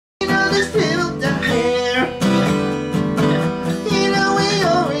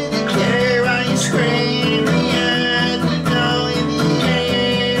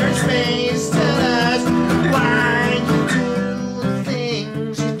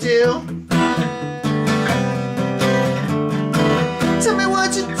do? Tell me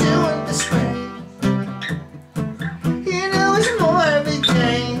what you do in this way. You know it's more every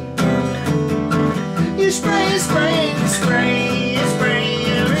day. You spray, spray, spray, spray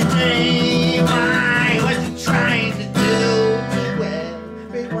every day. Why? What you trying to do?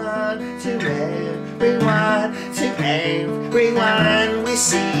 Everyone, to everyone, to everyone. We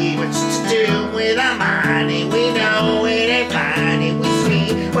see what you do with our money. We know it ain't funny. We see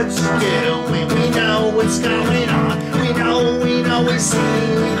what you do and we know what's going on. We know, we see,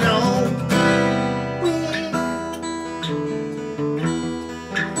 we know.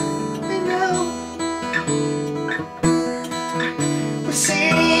 We know. We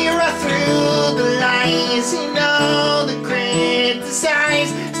see right through the lies. You know the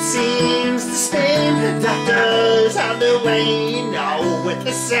criticize seems to spin doctors out the way. You know what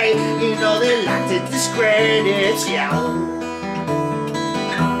they say. You know they like to discredit you.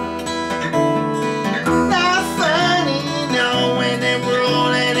 Not funny, you know, when they're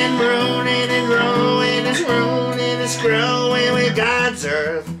ruling and ruining and ruining and ruining and screwing with God's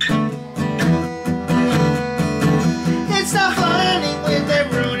earth. It's not funny when they're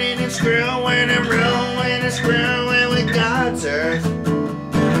ruining and screwing and ruining and screwing with God's earth.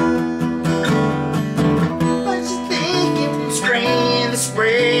 What you thinking, spraying the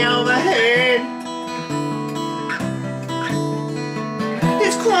spray overhead?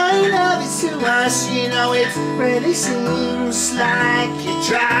 It's quite obvious to us, you know, it really seems like you're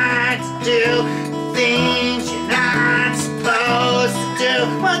trying to do things you're not supposed to do.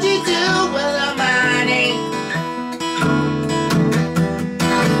 What you do with the money?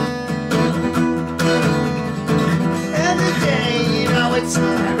 Every day, you know, it's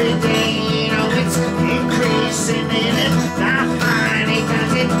every day, you know, it's increasing and it's not funny,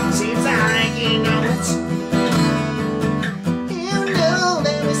 'cause it seems like, you know, it's, you know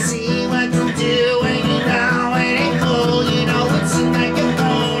that we see what you do and you know it ain't cool, you know, it's like you're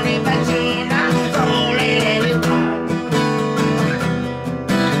phony, but you're not fooling anyone.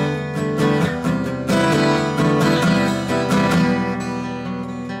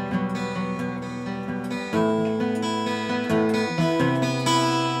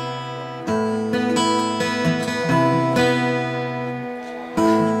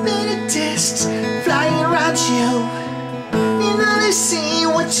 Discs flying around you. You know they see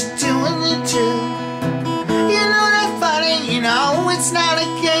what you do and you do. You know they're funny, you know it's not a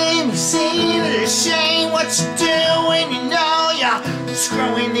game. You see that it's a shame what you do and you know you're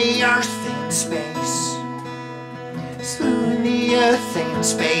screwing the earth in space. Screwing the earth in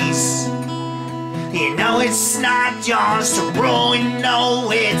space. You know it's not yours to ruin, no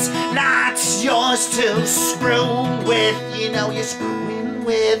it's not yours to screw with. You know you're screwing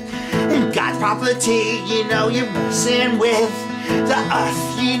with God's property, you know you're messing with the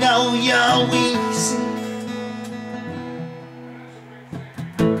earth, you know you're weak.